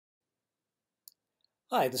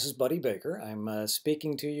Hi, this is Buddy Baker. I'm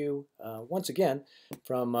speaking to you once again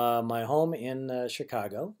from my home in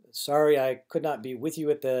Chicago. Sorry I could not be with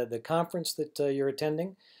you at the conference that you're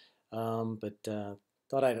attending, but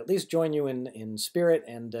thought I'd at least join you in spirit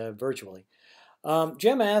and virtually.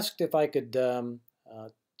 Jim asked if I could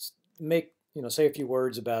make, say a few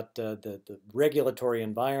words about the regulatory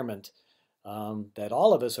environment that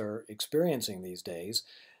all of us are experiencing these days.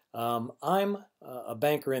 I'm a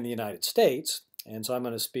banker in the United States, and so I'm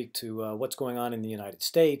going to speak to what's going on in the United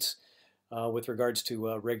States with regards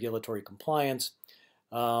to regulatory compliance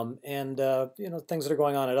and things that are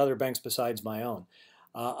going on at other banks besides my own.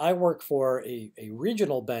 I work for a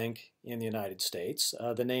regional bank in the United States.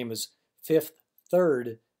 The name is Fifth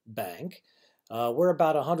Third Bank. We're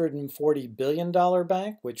about a $140 billion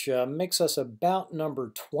bank, which makes us about number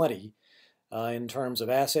 20 in terms of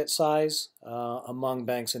asset size among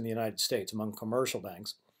banks in the United States, among commercial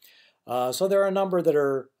banks. So there are a number that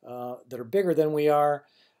are bigger than we are,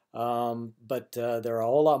 but there are a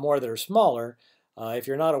whole lot more that are smaller. If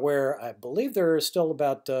you're not aware, I believe there are still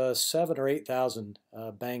about 7,000 or 8,000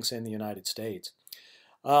 banks in the United States.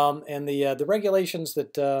 And the regulations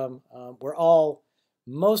that we're all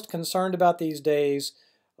most concerned about these days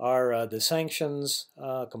are the sanctions,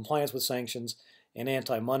 compliance with sanctions, and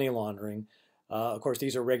anti-money laundering. Of course,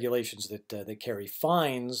 these are regulations that carry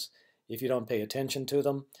fines if you don't pay attention to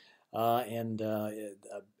them. And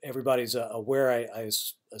everybody's aware, I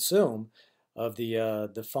assume, of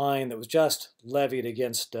the fine that was just levied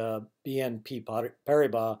against BNP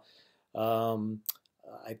Paribas.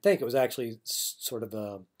 I think it was actually sort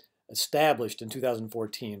of established in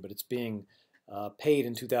 2014, but it's being paid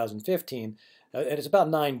in 2015, and it's about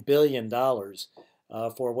 $9 billion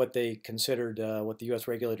for what they considered, what the U.S.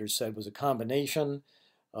 regulators said was a combination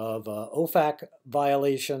of OFAC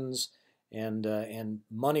violations and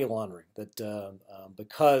money laundering. That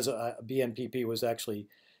because BNPP was actually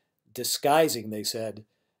disguising, they said,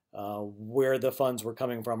 where the funds were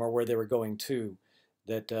coming from or where they were going to,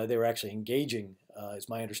 that they were actually engaging, is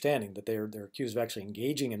my understanding, that they're accused of actually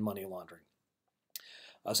engaging in money laundering.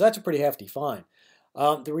 So that's a pretty hefty fine.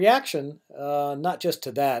 The reaction, not just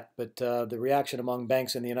to that, but the reaction among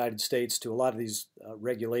banks in the United States to a lot of these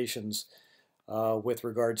regulations with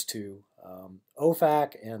regards to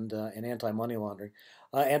OFAC and anti-money laundering.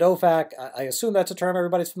 And OFAC, I assume that's a term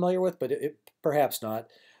everybody's familiar with, but perhaps not.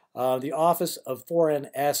 The Office of Foreign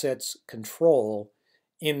Assets Control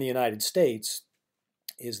in the United States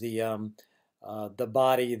is the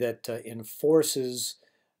body that enforces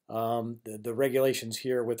the regulations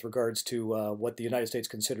here with regards to what the United States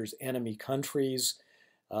considers enemy countries,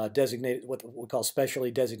 designated what we call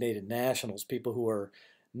specially designated nationals, people who are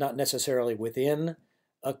not necessarily within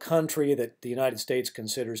a country that the United States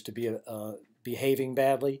considers to be behaving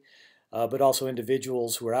badly, but also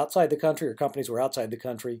individuals who are outside the country or companies who are outside the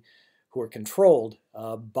country who are controlled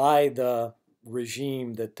by the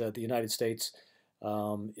regime that the United States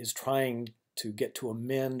is trying to get to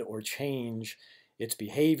amend or change its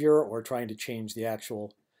behavior or trying to change the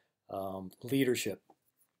actual leadership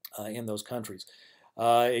in those countries.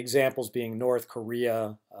 Examples being North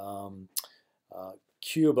Korea,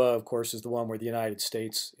 Cuba, of course, is the one where the United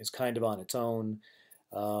States is kind of on its own.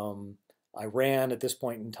 Iran at this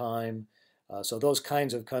point in time. So those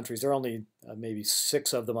kinds of countries, there are only maybe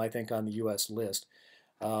 6 of them, I think, on the U.S. list,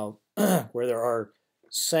 where there are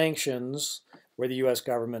sanctions, where the U.S.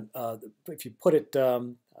 government, if you put it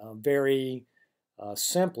very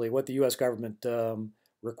simply, what the U.S. government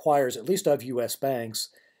requires, at least of U.S. banks,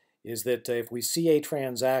 is that if we see a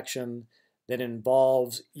transaction that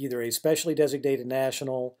involves either a specially designated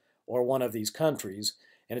national or one of these countries,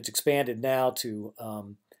 and it's expanded now to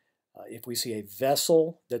if we see a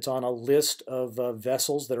vessel that's on a list of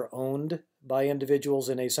vessels that are owned by individuals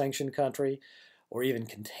in a sanctioned country, or even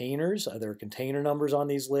containers, there are container numbers on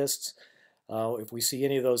these lists. If we see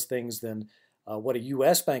any of those things, then what a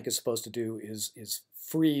U.S. bank is supposed to do is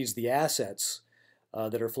freeze the assets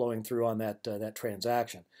that are flowing through on that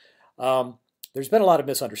transaction. There's been a lot of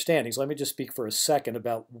misunderstandings. Let me just speak for a second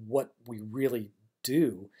about what we really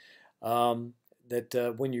do.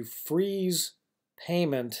 That when you freeze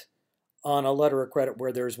payment on a letter of credit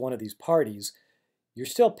where there's one of these parties, you're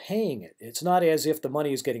still paying it. It's not as if the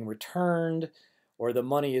money is getting returned or the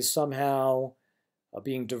money is somehow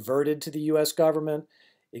being diverted to the U.S. government.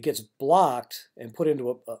 It gets blocked and put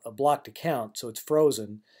into a blocked account, so it's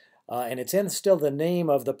frozen, and it's in still the name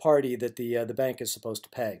of the party that the bank is supposed to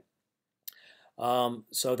pay.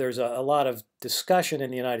 So there's a lot of discussion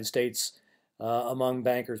in the United States among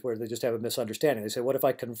bankers where they just have a misunderstanding. They say, what if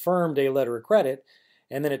I confirmed a letter of credit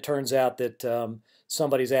and then it turns out that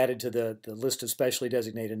somebody's added to the list of specially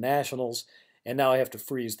designated nationals, and now I have to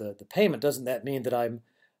freeze the payment. Doesn't that mean that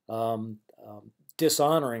I'm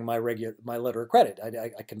dishonoring my letter of credit?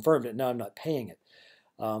 I confirmed it, now I'm not paying it.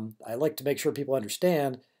 I like to make sure people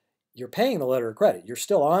understand you're paying the letter of credit. You're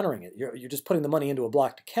still honoring it. You're just putting the money into a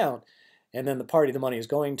blocked account, and then the party the money is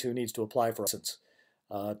going to needs to apply for a license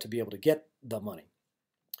to be able to get the money.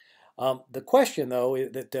 The question, though,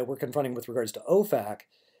 that we're confronting with regards to OFAC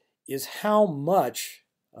is how much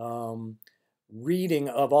reading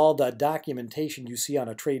of all the documentation you see on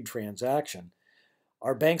a trade transaction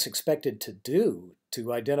are banks expected to do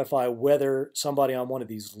to identify whether somebody on one of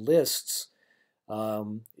these lists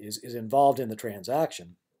is involved in the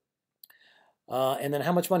transaction. And then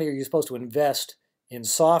how much money are you supposed to invest in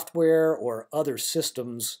software or other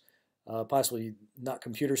systems, possibly not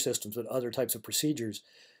computer systems, but other types of procedures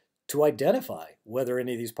to identify whether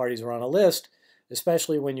any of these parties are on a list,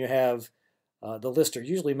 especially when you have the lists are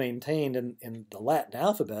usually maintained in the Latin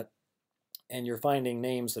alphabet, and you're finding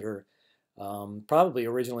names that are probably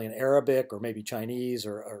originally in Arabic or maybe Chinese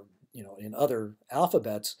or in other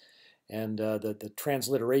alphabets, and the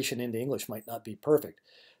transliteration into English might not be perfect.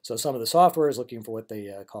 So some of the software is looking for what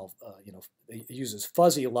they call, it uses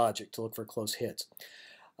fuzzy logic to look for close hits.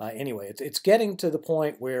 Anyway, it's getting to the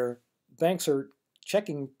point where banks are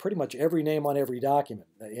checking pretty much every name on every document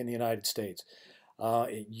in the United States.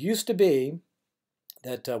 It used to be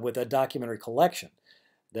that with a documentary collection,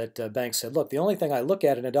 that banks said, look, the only thing I look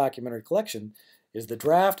at in a documentary collection is the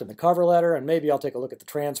draft and the cover letter, and maybe I'll take a look at the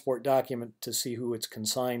transport document to see who it's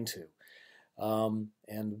consigned to.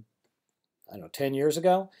 And I don't know, 10 years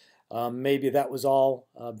ago, maybe that was all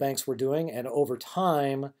banks were doing, and over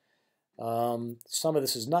time, some of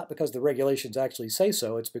this is not because the regulations actually say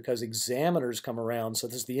so, it's because examiners come around, so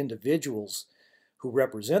this is the individuals who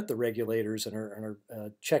represent the regulators and are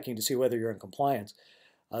checking to see whether you're in compliance.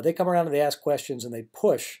 They come around and they ask questions and they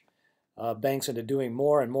push banks into doing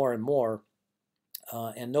more and more and more,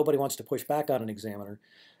 and nobody wants to push back on an examiner.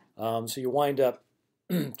 So you wind up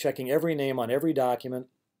checking every name on every document,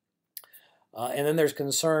 and then there's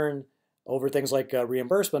concern over things like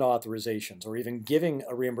reimbursement authorizations, or even giving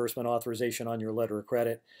a reimbursement authorization on your letter of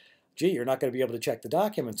credit. Gee, you're not going to be able to check the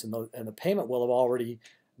documents, and the payment will have already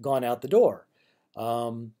gone out the door.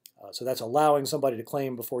 So that's allowing somebody to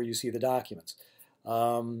claim before you see the documents.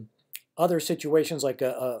 Other situations like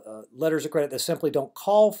letters of credit that simply don't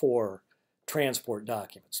call for transport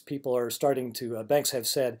documents. People are starting to, banks have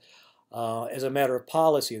said, as a matter of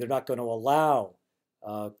policy, they're not going to allow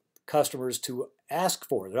customers to ask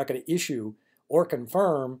for. They're not going to issue or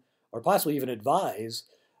confirm or possibly even advise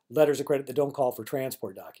letters of credit that don't call for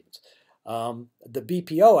transport documents. The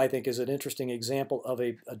BPO, I think, is an interesting example of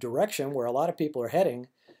a direction where a lot of people are heading,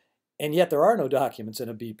 and yet there are no documents in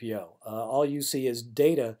a BPO. All you see is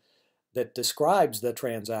data that describes the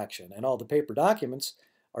transaction, and all the paper documents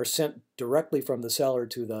are sent directly from the seller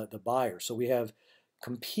to the buyer. So we have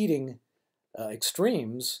competing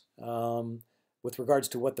extremes with regards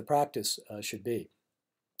to what the practice should be.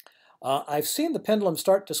 I've seen the pendulum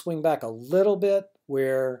start to swing back a little bit,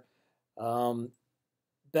 where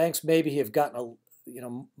banks maybe have gotten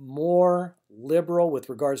more liberal with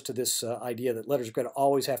regards to this idea that letters of credit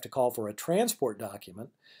always have to call for a transport document,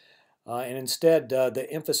 and instead the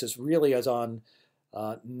emphasis really is on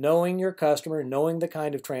knowing your customer, knowing the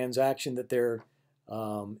kind of transaction that they're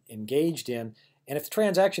engaged in, and if the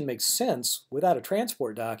transaction makes sense without a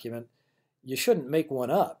transport document, you shouldn't make one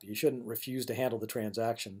up. You shouldn't refuse to handle the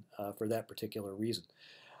transaction for that particular reason.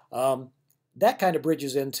 That kind of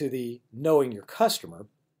bridges into the knowing your customer,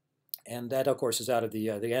 and that, of course, is out of the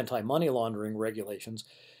anti-money laundering regulations.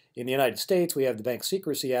 In the United States, we have the Bank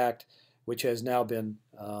Secrecy Act, which has now been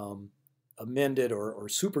amended or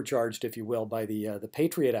supercharged, if you will, by the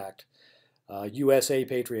Patriot Act, USA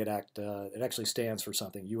Patriot Act. It actually stands for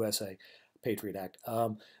something, USA Patriot Act,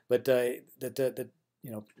 but that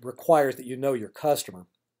requires that you know your customer.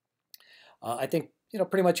 I think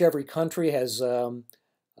pretty much every country has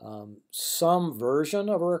some version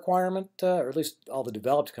of a requirement, or at least all the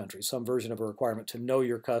developed countries, some version of a requirement to know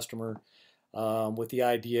your customer, with the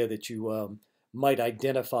idea that you might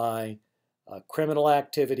identify criminal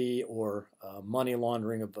activity or money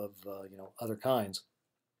laundering of other kinds.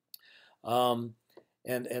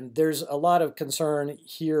 And there's a lot of concern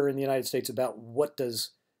here in the United States about what does,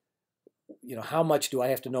 how much do I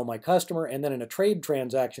have to know my customer? And then in a trade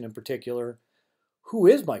transaction in particular, who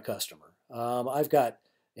is my customer? I've got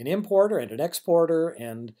an importer and an exporter,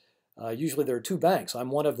 and usually there are two banks. I'm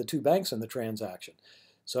one of the two banks in the transaction.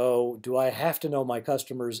 So do I have to know my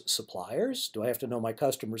customers' suppliers? Do I have to know my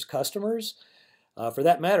customers' customers? For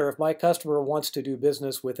that matter, if my customer wants to do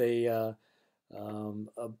business with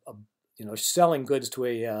selling goods to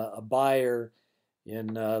a buyer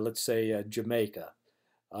in, let's say, Jamaica,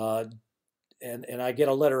 uh, and I get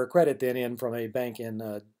a letter of credit then in from a bank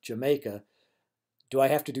in Jamaica, do I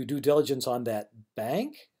have to do due diligence on that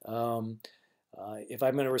bank? If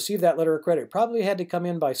I'm going to receive that letter of credit, it probably had to come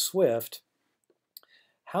in by SWIFT.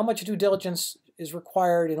 How much due diligence is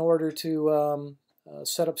required in order to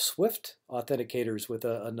set up SWIFT authenticators with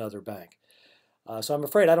another bank? So I'm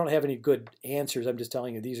afraid I don't have any good answers. I'm just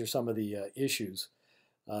telling you these are some of the issues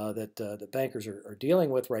that the bankers are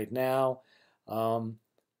dealing with right now.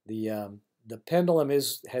 The pendulum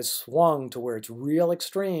has swung to where it's real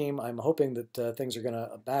extreme. I'm hoping that things are going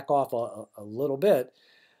to back off a little bit.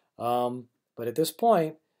 But at this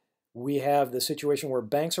point, we have the situation where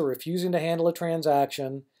banks are refusing to handle a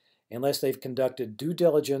transaction unless they've conducted due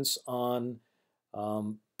diligence on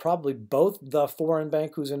probably both the foreign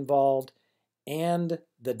bank who's involved and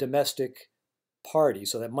the domestic party.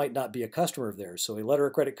 So that might not be a customer of theirs. So a letter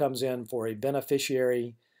of credit comes in for a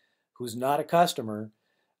beneficiary who's not a customer,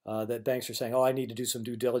 that banks are saying, oh, I need to do some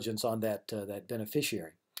due diligence on that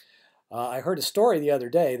beneficiary. I heard a story the other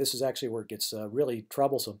day. This is actually where it gets really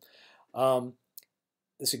troublesome.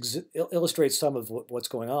 This illustrates some of what's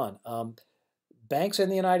going on. Banks in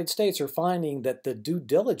the United States are finding that the due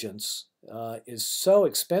diligence is so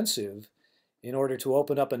expensive in order to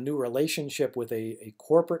open up a new relationship with a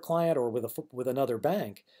corporate client or with another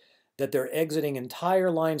bank, that they're exiting entire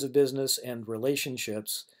lines of business and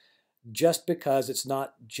relationships just because it's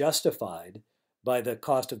not justified by the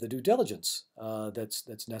cost of the due diligence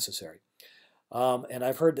that's necessary. And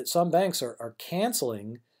I've heard that some banks are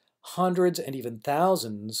canceling hundreds and even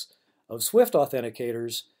thousands of SWIFT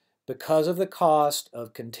authenticators because of the cost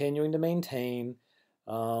of continuing to maintain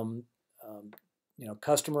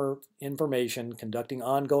customer information, conducting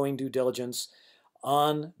ongoing due diligence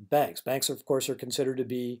on banks. Banks, of course, are considered to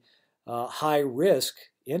be high-risk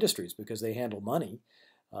industries because they handle money.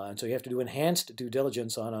 And so you have to do enhanced due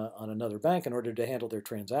diligence on another bank in order to handle their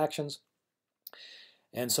transactions.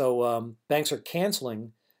 And so banks are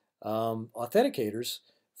canceling authenticators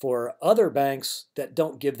for other banks that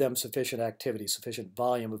don't give them sufficient activity, sufficient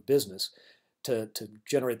volume of business to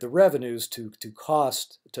generate the revenues to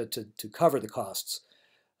cover the costs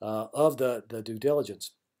of the due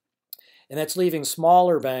diligence. And that's leaving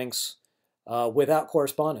smaller banks without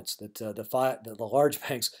correspondents. That the large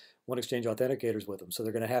banks won't exchange authenticators with them, so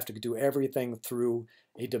they're going to have to do everything through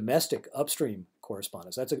a domestic upstream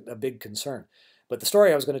correspondence. That's a big concern. But the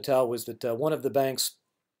story I was going to tell was that one of the banks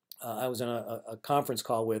I was in a conference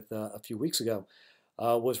call with a few weeks ago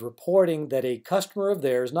was reporting that a customer of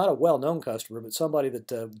theirs, not a well-known customer, but somebody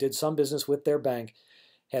that did some business with their bank,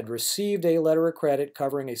 had received a letter of credit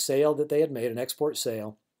covering a sale that they had made, an export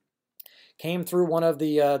sale, came through one of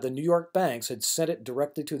the New York banks, had sent it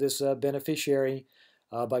directly to this beneficiary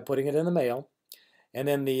by putting it in the mail. And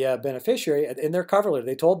then the beneficiary, in their cover letter,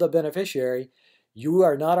 they told the beneficiary, you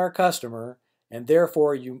are not our customer, and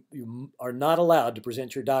therefore you are not allowed to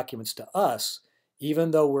present your documents to us,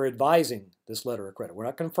 even though we're advising this letter of credit. We're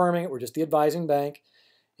not confirming it, we're just the advising bank.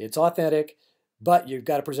 It's authentic, but you've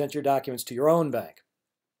got to present your documents to your own bank.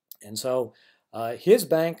 And so his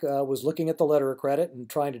bank was looking at the letter of credit and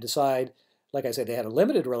trying to decide, like I said, they had a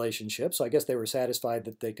limited relationship, so I guess they were satisfied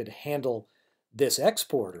that they could handle this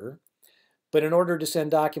exporter. But in order to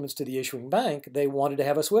send documents to the issuing bank, they wanted to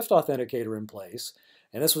have a SWIFT authenticator in place.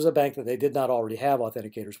 And this was a bank that they did not already have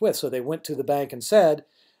authenticators with. So they went to the bank and said,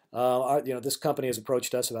 this company has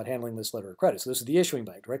approached us about handling this letter of credit. So this is the issuing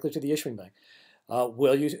bank, directly to the issuing bank.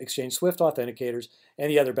 Will you exchange SWIFT authenticators? And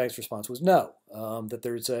the other bank's response was no, that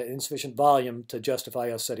there's insufficient volume to justify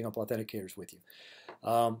us setting up authenticators with you.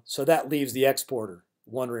 So that leaves the exporter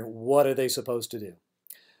wondering, what are they supposed to do?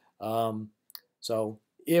 So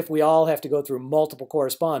if we all have to go through multiple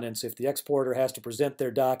correspondence, if the exporter has to present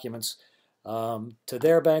their documents to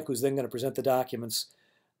their bank, who's then going to present the documents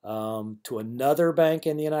to another bank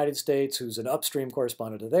in the United States, who's an upstream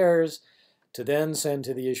correspondent of theirs, to then send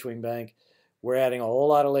to the issuing bank, we're adding a whole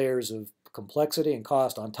lot of layers of complexity and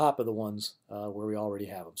cost on top of the ones where we already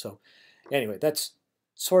have them. So anyway, that's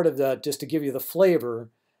sort of just to give you the flavor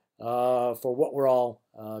for what we're all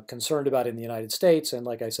concerned about in the United States. And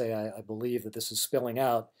like I say, I believe that this is spilling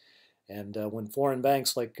out. And when foreign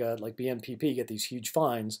banks like BNPP get these huge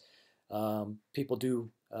fines, people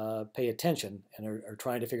do pay attention and are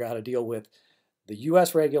trying to figure out how to deal with the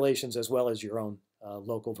U.S. regulations as well as your own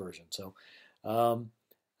local version. So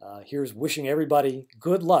here's wishing everybody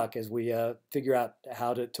good luck as we figure out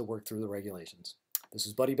how to work through the regulations. This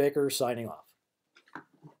is Buddy Baker signing off.